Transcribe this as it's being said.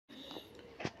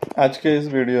आज के इस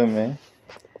वीडियो में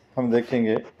हम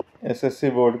देखेंगे एसएससी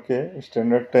बोर्ड के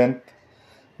स्टैंडर्ड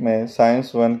 10th में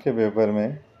साइंस 1 के पेपर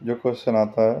में जो क्वेश्चन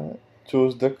आता है,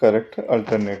 चूज़ द करेक्ट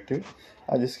अल्टरनेटिव।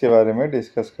 आज इसके बारे में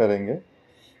डिस्कस करेंगे।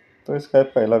 तो इसका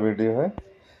पहला वीडियो है।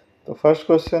 तो फर्स्ट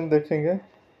क्वेश्चन देखेंगे,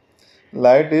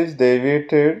 light is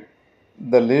deviated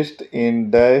the list in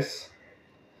dash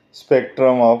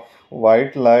spectrum of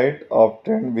white light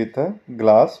obtained with a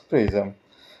glass prism.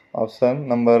 Option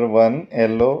number 1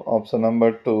 yellow, option number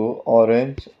 2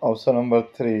 orange, option number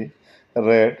 3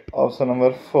 red, option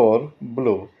number 4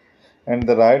 blue, and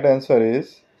the right answer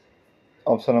is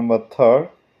option number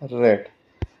 3 red.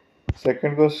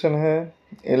 Second question है,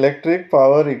 electric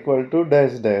power equal to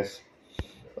dash dash.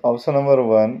 Option number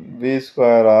 1 V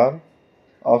square R,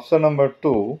 option number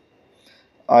 2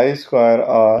 I square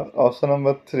R, option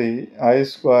number 3 I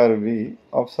square V,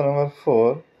 option number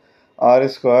 4 R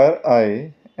square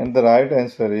I, and the right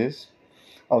answer is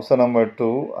option number 2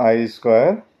 I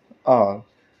square R.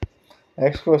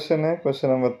 Next question है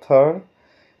question number 3,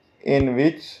 in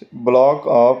which block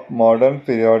of modern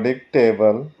periodic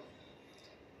table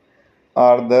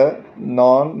are the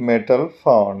non metal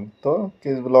found. तो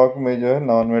किस block में जो है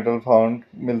non metal found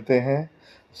मिलते हैं?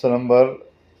 Option number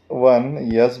 1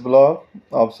 yes block,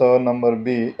 option number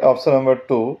B, option number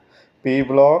 2 P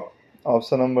block,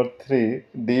 option number 3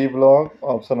 D block,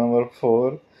 option number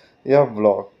 4 F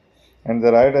block, and the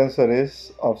right answer is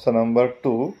option number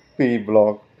 2 P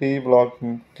block. P block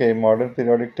के modern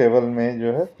periodic table में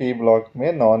जो है P block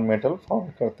में non metal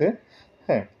found करते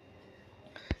हैं.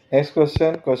 Next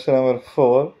question, question number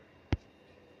 4.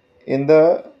 In the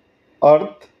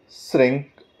Earth shrink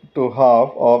to half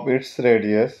of its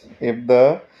radius. If the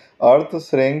Earth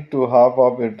shrink to half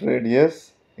of its radius,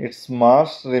 its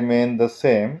mass remain the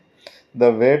same. The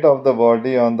weight of the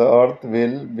body on the Earth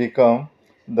will become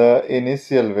the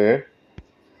initial weight.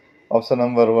 Option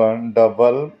number 1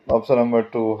 double, option number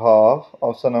 2 half,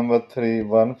 option number 3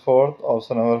 1/4,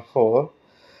 option number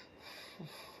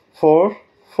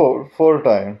 4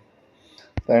 times.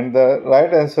 And the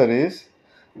right answer is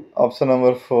option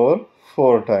number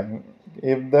 4 times.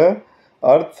 If the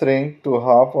Earth shrink to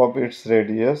half of its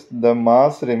radius, the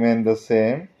mass remain the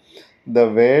same. The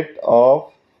weight of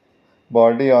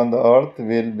body on the Earth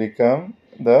will become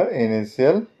the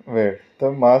initial weight.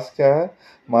 तो मास क्या है?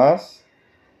 मास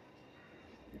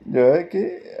जो है कि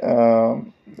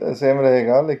same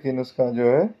रहेगा, लेकिन उसका जो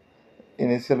है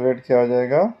इनिशियल वेट क्या हो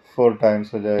जाएगा? 4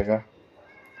 टाइम्स हो जाएगा.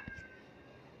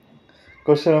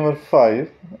 Question number 5.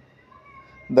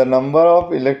 The number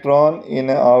of electron in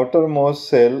an outermost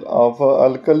shell of a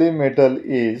alkali metal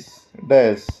is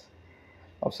dash.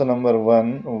 Option number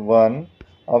 1 1,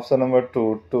 option number 2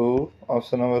 2,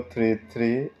 option number 3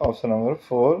 3, option number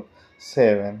 4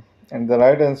 7, and the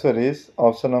right answer is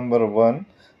option number 1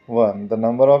 1. The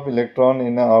number of electron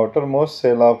in an outermost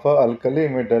shell of a alkali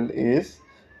metal is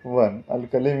 1.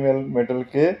 Alkali metal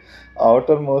के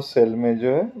outermost shell में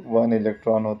जो है 1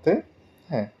 electron होते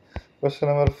हैं. Question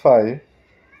number 5.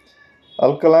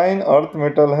 Alkaline earth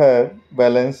metal have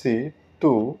valency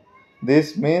 2. This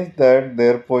means that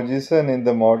their position in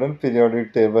the modern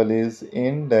periodic table is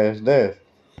in dash dash.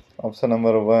 Option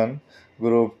number 1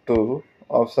 group 2,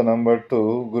 option number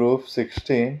 2 group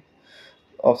 16,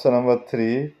 option number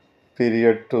 3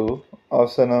 period 2,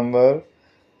 option number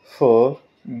 4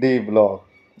 D block,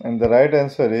 and the right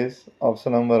answer is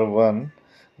option number 1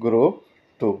 group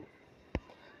 2.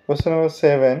 Question number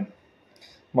 7.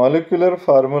 Molecular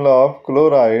formula of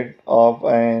chloride of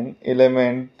an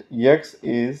element X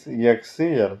is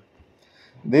HCl.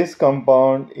 This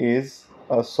compound is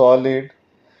a solid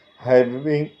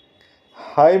having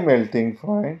high melting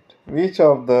point. Which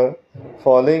of the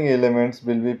following elements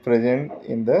will be present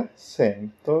in the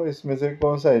same? तो इसमें से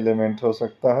कौन सा element हो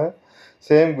सकता है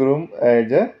same group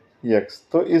as X?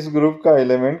 तो इस ग्रुप का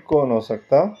एलिमेंट कौन हो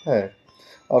सकता है?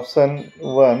 Option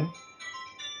 1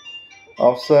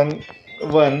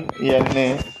 Na,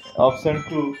 option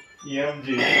 2 Mg,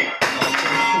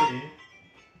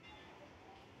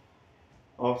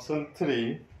 option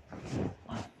 3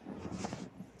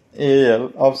 Al,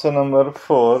 option number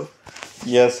 4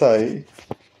 Si,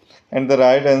 and the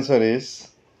right answer is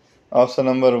option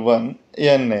number 1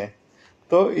 Na.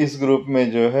 तो इस ग्रुप में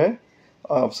जो है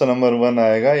ऑप्शन नंबर 1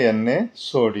 आएगा Na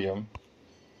sodium.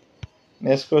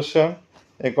 Next question,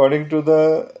 according to the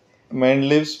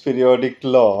Mendeleev's periodic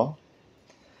law,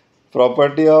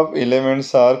 property of elements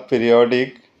are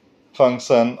periodic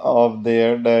function of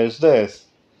their dash dash.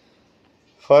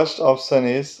 First option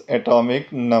is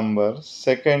atomic number,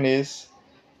 second is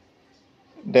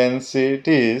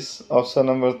densities, option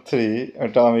number 3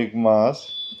 atomic mass,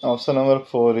 option number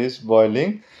 4 is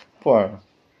boiling point.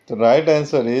 The right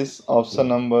answer is option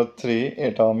number 3,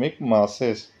 atomic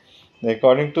masses.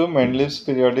 According to Mendeleev's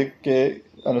periodic के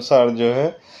अनुसार जो है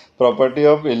property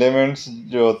of elements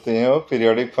जो होते हैं वो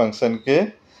periodic function के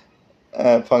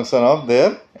function of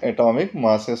their atomic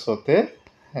masses होते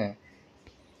हैं.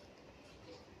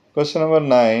 Question number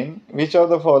 9. Which of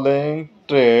the following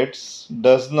traits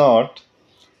does not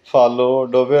follow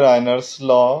डोबेराइनर्स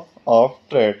law of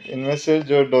trade? इनमें से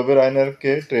जो डोबेराइनर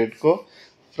के ट्रेड को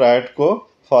फ्राइड को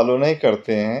फॉलो नहीं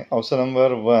करते हैं. Option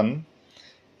number 1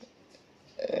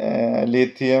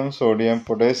 lithium, sodium,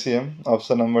 potassium.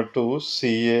 Option number 2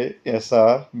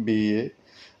 CaSr, Ba.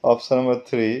 Option number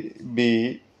 3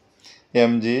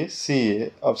 BMg, Ca.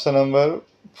 Option number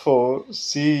 4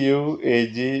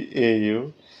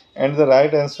 CuAgAu. And the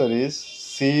right answer is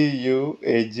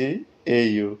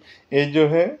CuAgAu. ये जो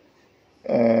है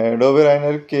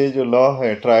डोबेराइनर के जो लॉ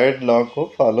है ट्राइड लॉ को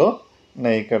फॉलो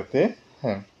नहीं करते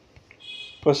हैं.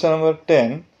 Question number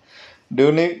 10.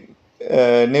 During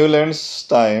Newlands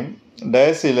time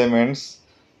dash elements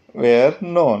where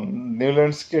known.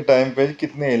 Newlands के टाइम पे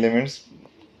कितने एलिमेंट्स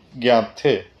ज्ञात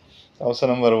थे? Option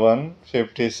number 1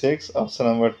 56, option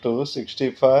number 2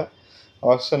 65,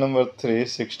 option number 3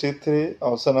 63,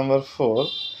 option number 4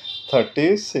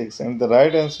 36. And the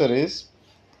right answer is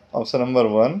option number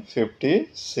 1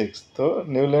 56. तो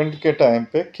न्यूलैंड के टाइम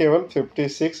पे केवल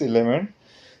 56 एलिमेंट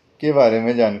के बारे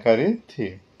में जानकारी थी.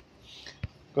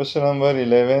 Question number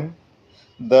 11.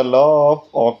 The law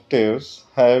of octaves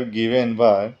have given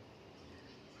by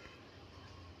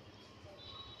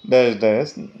dash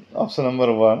dash. Option number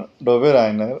 1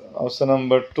 Dobereiner, option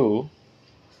number 2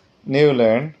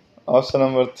 Newland, option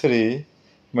number 3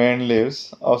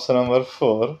 Mendeleev's, option number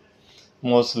 4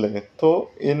 Mosle.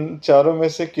 तो इन चारों में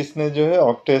से किसने जो है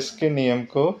ऑक्टेव्स के नियम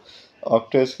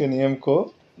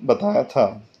को बताया था?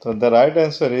 तो the right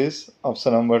answer is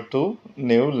option number 2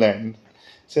 Newland.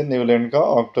 से न्यूलैंड का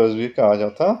ऑक्टेव्स भी कहा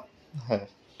जाता है.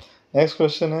 नेक्स्ट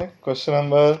क्वेश्चन है क्वेश्चन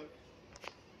नंबर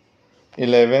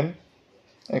 11.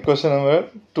 Question number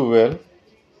 12.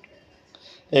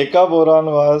 एका boron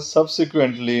was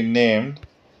subsequently named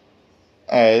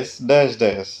as dash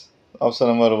dash. Option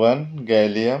number 1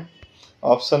 gallium,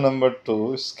 option number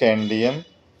 2 scandium,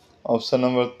 option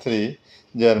number 3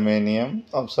 germanium,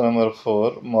 option number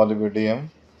 4 molybdenum.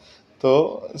 तो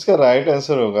इसका राइट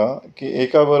आंसर होगा कि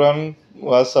एका boron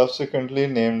was subsequently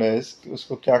named as,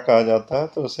 उसको क्या कहा जाता है?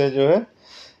 तो उसे जो है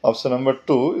ऑप्शन नंबर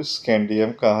 2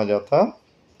 स्कैंडियम कहा जाता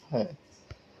है.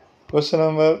 Question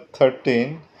number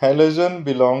 13. Halogen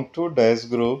belong to dash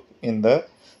group in the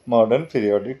modern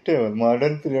periodic table.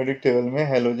 Modern periodic table में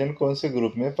हैलोजन कौन से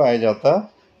ग्रुप में पाया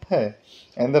जाता है?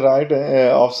 And the right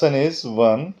option is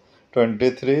 1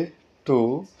 23,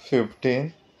 2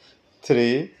 15,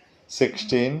 3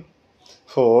 16,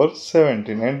 4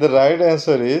 17. And the right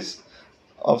answer is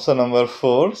option number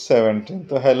 4 17.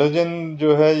 तो हैलोजन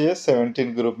जो है ये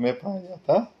 17 ग्रुप में पाया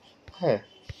जाता है.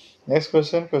 Next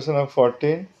question number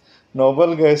 14.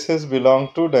 Noble gases belong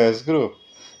to dash group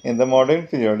in the modern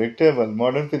periodic table.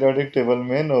 Modern periodic table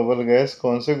में noble gas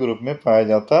कौन से ग्रुप में पाया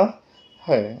जाता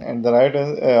है? And the right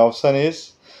option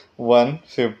is 1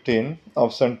 15,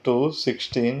 option 2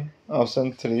 16,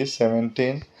 option 3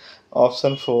 17,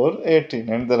 option 4 18.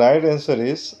 And the right answer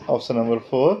is option number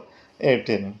 4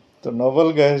 18. तो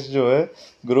noble gas जो है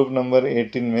ग्रुप नंबर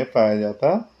 18 में पाया जाता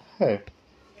है.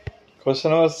 Question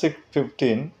number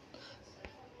 15.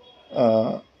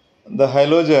 The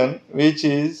halogen which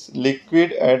is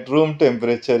liquid at room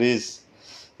temperature is.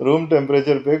 Room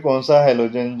temperature पे कौन सा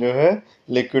हैलोजन जो है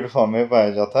लिक्विड फॉर्म में पाया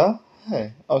जाता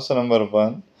है? Option number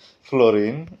 1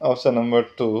 fluorine, option number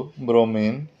 2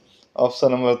 bromine,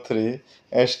 option number 3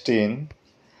 एस्टीन,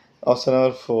 option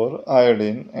number 4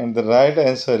 iodine. And the right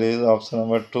answer is option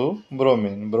number 2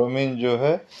 bromine. Bromine जो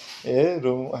है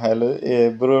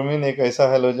ब्रोमीन एक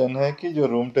ऐसा हैलोजन है कि जो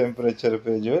रूम टेम्परेचर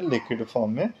पे जो है लिक्विड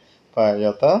फॉर्म में पाया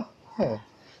जाता है.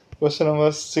 Question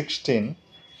number 16.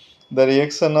 The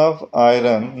reaction of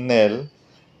iron nail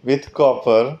with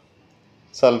copper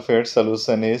sulphate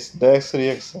solution is dash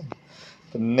reaction.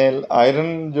 तो नेल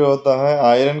आयरन जो होता है,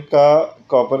 आयरन का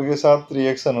कॉपर के साथ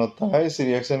रिएक्शन होता है, इस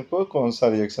रिएक्शन को कौन सा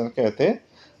रिएक्शन कहते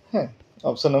हैं?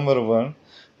 Option number 1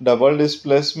 double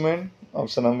displacement,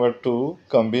 option number 2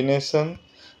 combination,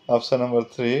 option number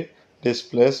 3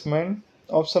 displacement,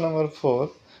 option number 4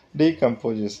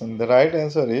 decomposition. The right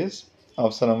answer is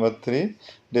option number 3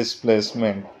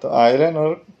 displacement. तो आयरन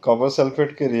और कॉपर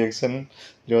सल्फेट के रिएक्शन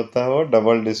जो होता है वो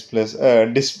डबल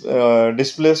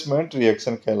डिस्प्लेसमेंट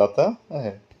रिएक्शन कहलाता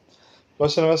है.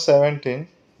 Question number 17.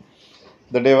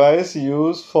 The device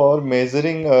use for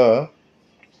measuring a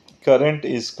current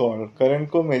is called, current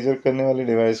को मेजर करने वाली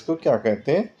डिवाइस को क्या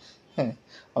कहते हैं?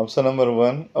 Option number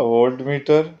 1 a volt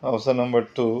meter, option number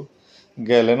 2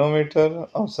 गैलेनोमीटर,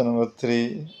 option number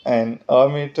 3 N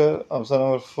ammeter, option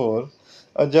number 4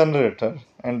 a generator,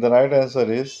 and the right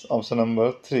answer is option number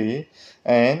 3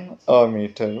 N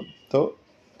ammeter. तो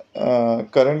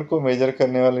current को major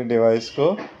करने वाली डिवाइस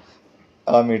को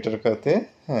अमीटर कहते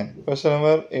हैं। Question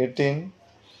number 18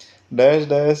 dash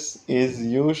dash is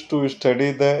used to study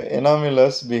the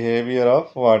anomalous behavior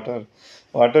of water।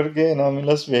 Water के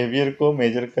anomalous behavior को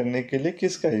major करने के लिए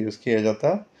किसका यूज किया जाता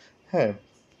है?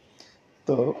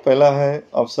 तो पहला है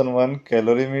option 1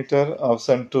 calorimeter,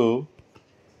 option 2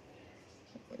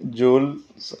 joule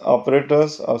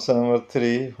operators, option number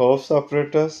 3 hopes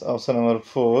operators, option number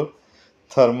 4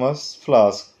 thermos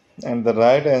flask, and the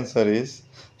right answer is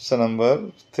option number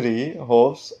 3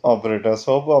 hopes operators.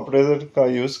 Hope operator का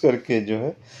यूज करके जो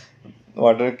है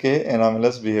वाटर के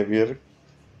एनॉमलस बिहेवियर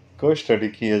को स्टडी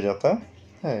किया जाता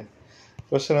है।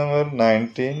 Question number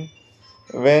 19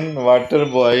 when water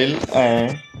boil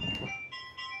and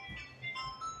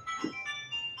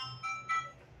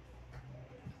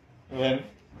when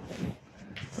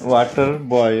water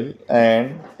boil and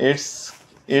it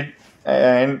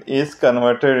is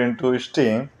converted into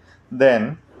steam,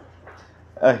 then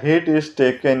a heat is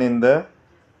taken in the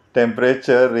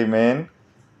temperature remain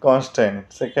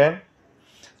constant. Second,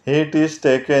 heat is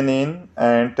taken in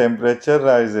and temperature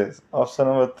rises. Option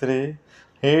number 3,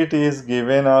 heat is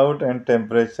given out and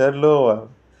temperature lower.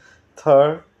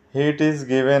 Third, heat is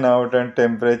given out and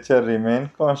temperature remain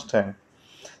constant.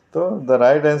 So the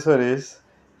right answer is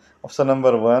option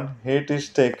number 1 heat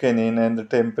is taken in and the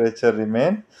temperature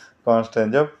remain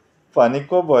constant. जब पानी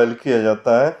को boil किया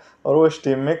जाता है और वो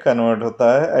steam में convert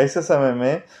होता है, ऐसे समय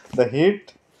में the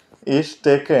heat is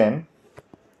taken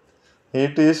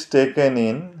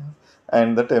in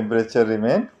and the temperature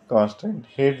remain constant.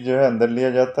 Heat जो है अंदर लिया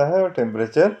जाता है और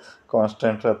टेम्परेचर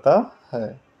कांस्टेंट रहता है।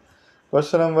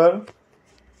 Question number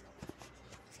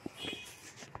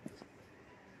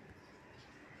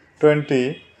 20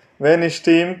 when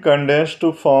steam condenses to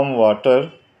form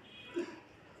water,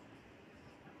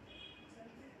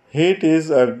 heat is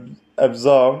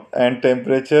absorbed and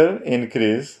temperature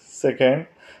increase. Second,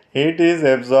 heat is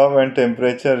absorbed and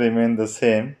temperature remain the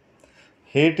same.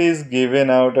 Heat is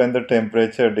given out and the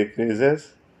temperature decreases.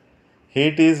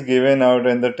 Heat is given out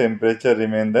and the temperature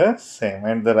remain the same.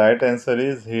 And the right answer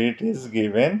is heat is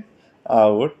given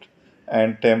out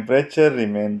and temperature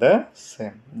remain the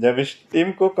same. जब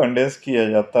steam को condense किया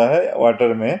जाता है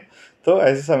water में तो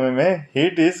ऐसे समय में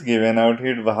heat is given out,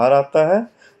 heat बाहर आता है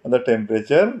और द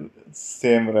टेम्परेचर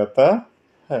सेम रहता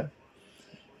है।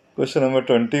 Question number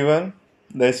 21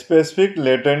 the specific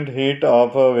latent heat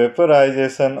of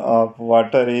vaporisation of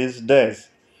water is dash.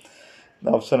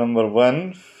 Option number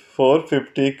 1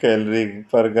 450 calorie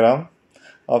पर ग्राम,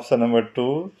 ऑप्शन नंबर 2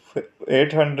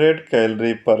 800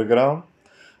 कैलोरी पर ग्राम,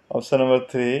 ऑप्शन नंबर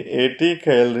 3 80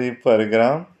 कैलोरी पर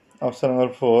ग्राम, ऑप्शन नंबर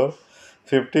 4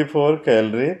 54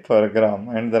 कैलोरी पर ग्राम,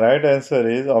 and the right answer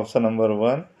is option number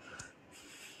 1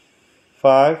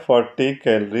 540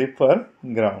 calorie पर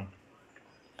ग्राम।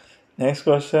 Next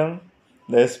question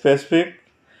the specific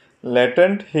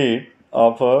latent heat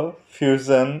of a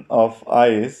fusion of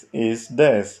ice is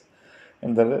dash,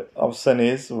 and the option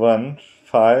is 1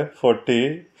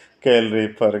 540 calorie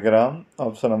per gram,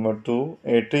 option number 2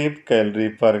 80 calorie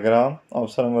per gram,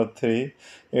 option number 3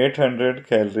 800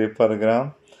 calorie per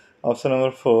gram, option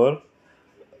number 4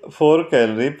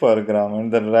 calorie per gram,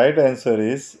 and the right answer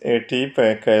is 80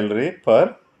 calorie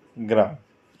per gram.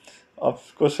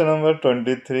 Question number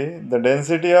 23 the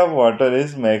density of water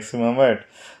is maximum at,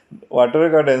 water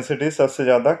का density सबसे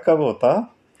ज़्यादा कब होता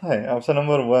है? Option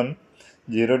number 1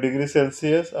 0 degree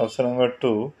Celsius, option number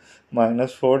 2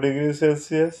 -4 degree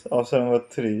Celsius, option number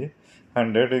 3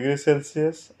 100 degree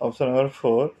Celsius, option number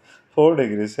 4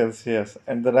 degree Celsius,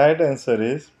 and the right answer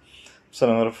is option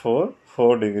number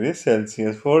 4 degree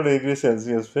Celsius. 4 degree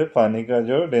Celsius पे पानी का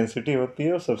जो डेंसिटी होती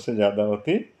है वो सबसे ज़्यादा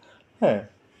होती है।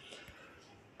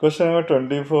 Question number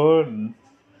 24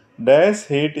 dash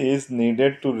heat is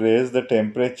needed to raise the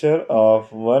temperature of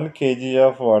 1 kg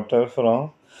of water from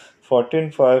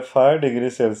 14.5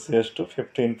 degree Celsius to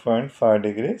 15.5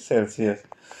 degree Celsius।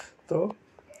 तो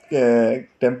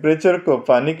टेम्परेचर को,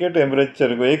 पानी के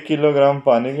टेम्परेचर को, 1 किलोग्राम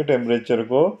पानी के टेम्परेचर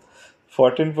को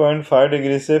 14.5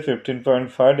 डिग्री से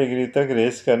 15.5 डिग्री तक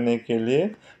रेस करने के लिए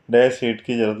डैश हीट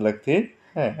की ज़रूरत लगती है,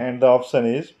 and the option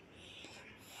is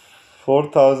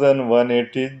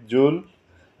 4180 joule,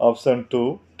 option 2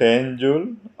 10 joule,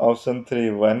 option 3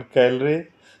 1 calorie,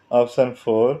 option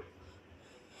 4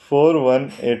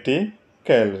 4180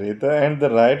 calorie. And the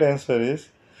right answer is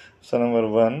option number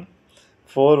 1,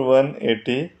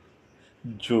 4180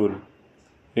 joule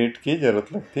heat की जरूरत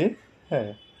लगती है.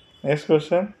 Next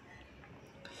question.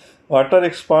 Water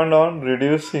expand on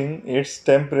reducing its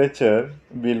temperature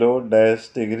below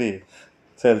dash degree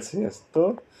Celsius. तो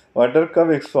water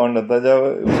कब expand होता है?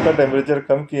 जब उसका टेम्परेचर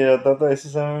कम किया जाता है. तो ऐसे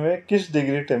समय में किस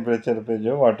डिग्री टेम्परेचर पे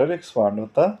जो वाटर एक्सपांड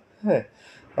होता है?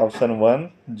 Option 1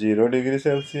 0 degree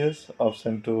Celsius,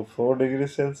 option 2 4 degree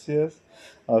Celsius,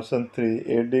 option 3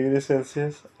 8 degree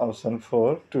Celsius, option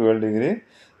 4 12 degree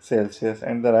Celsius.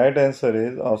 And the right answer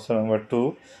is option number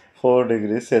 2 4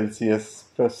 degree Celsius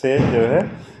से जो है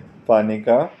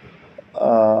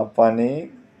पानी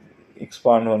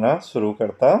एक्सपांड होना शुरू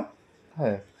करता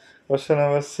है. Question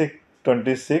number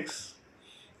 26.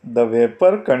 The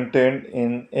vapour content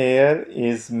in air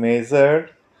is measured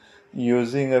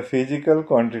using a physical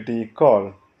quantity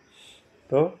called.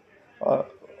 तो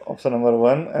option number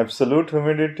 1 absolute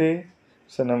humidity,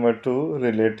 option number 2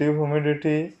 relative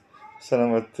humidity, option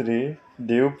number 3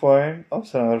 due point,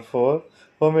 option number 4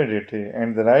 humidity.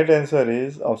 And the right answer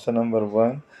is option number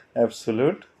 1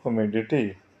 absolute humidity.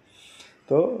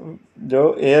 तो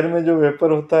जो air में जो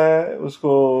vapour होता है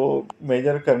उसको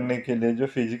major करने के लिए जो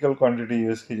फिजिकल क्वांटिटी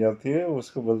यूज़ की जाती है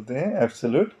उसको बोलते हैं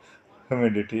absolute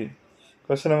humidity.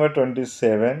 Question number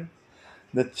 27.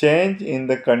 The change in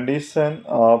the condition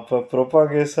of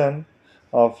propagation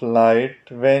of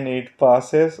light when it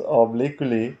passes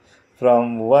obliquely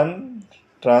from one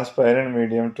transparent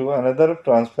medium to another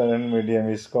transparent medium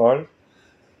is called.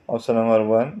 Option number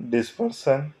 1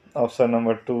 dispersion, option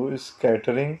number 2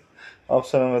 scattering,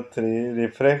 option number 3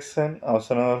 refraction,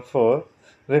 option number 4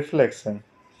 reflection.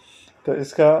 तो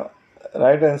इसका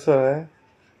right answer है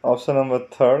option number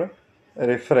 3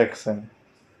 refraction.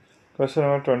 Question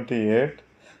number 28.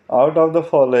 Out of the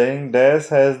following, dash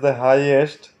has the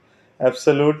highest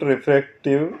absolute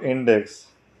refractive index?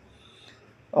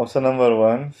 Option number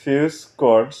 1 fused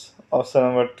quartz, option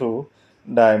number 2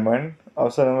 diamond,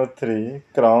 option number 3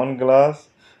 crown glass,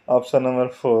 option number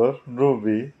 4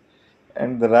 ruby.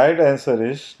 And the right answer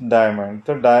is diamond.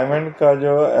 तो diamond का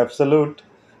जो absolute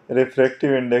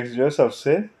refractive index जो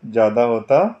सबसे ज़्यादा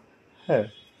होता है.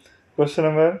 Question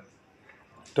number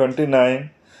 29.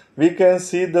 We can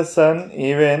see the sun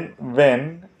even when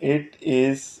it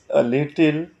is a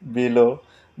little below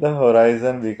the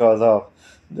horizon because of.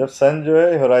 जब सन जो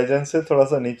है होराइजन से थोड़ा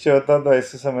सा नीचे होता तो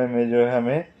ऐसे समय में जो है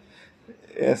हमें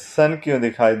सन क्यों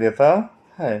दिखाई देता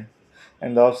है?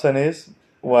 And the option is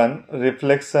 1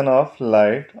 reflection of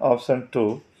light, option 2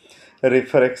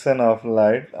 refraction of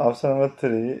light, option number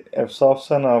 3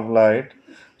 absorption of light,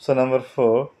 option number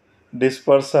 4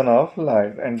 dispersion of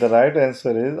light. And the right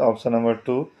answer is option number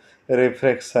 2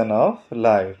 refraction of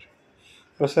light.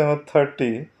 Question number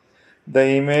 30. The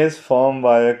image formed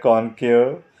by a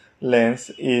concave lens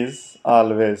is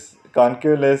always.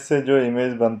 concave lens से जो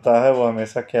image बनता है वो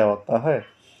हमेशा क्या होता है?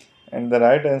 And the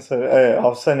right answer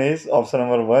option is option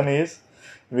number 1 is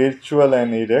virtual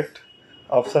and erect,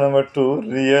 option number 2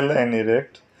 real and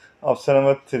erect, option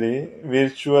number 3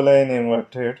 virtual and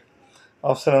inverted,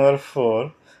 option number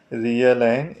 4 real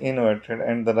and inverted.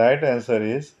 And the right answer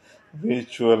is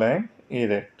virtual and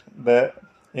erect. The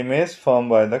image formed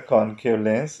by the concave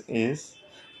lens is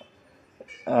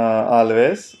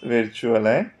always virtual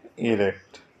and erect.